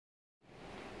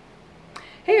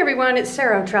Hey everyone, it's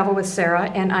Sarah of Travel with Sarah,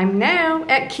 and I'm now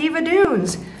at Kiva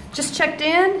Dunes. Just checked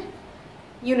in,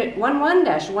 Unit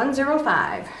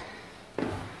 11-105.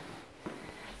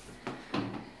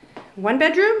 One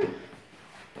bedroom,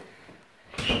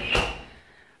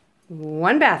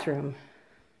 one bathroom.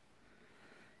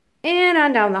 And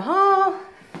on down the hall.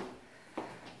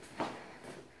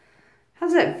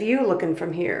 How's that view looking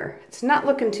from here? It's not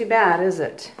looking too bad, is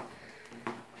it?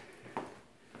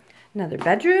 Another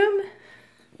bedroom.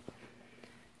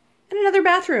 And another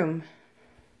bathroom.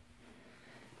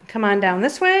 Come on down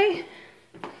this way.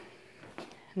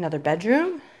 Another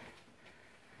bedroom.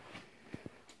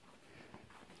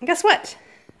 And guess what?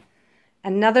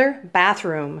 Another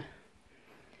bathroom.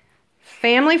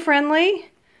 Family friendly.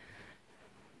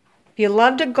 If you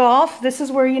love to golf, this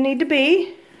is where you need to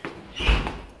be.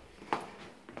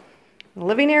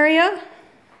 Living area,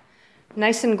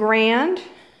 nice and grand.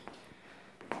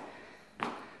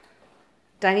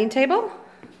 Dining table.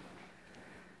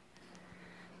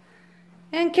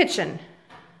 And kitchen.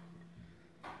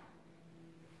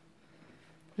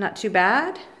 Not too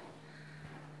bad.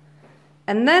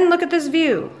 And then look at this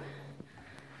view.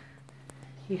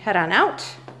 You head on out.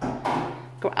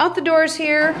 Go out the doors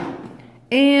here.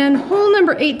 And hole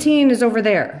number 18 is over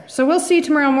there. So we'll see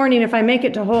tomorrow morning if I make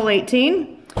it to hole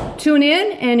 18. Tune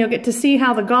in and you'll get to see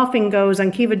how the golfing goes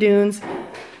on Kiva Dunes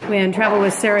when Travel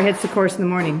with Sarah hits the course in the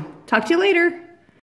morning. Talk to you later.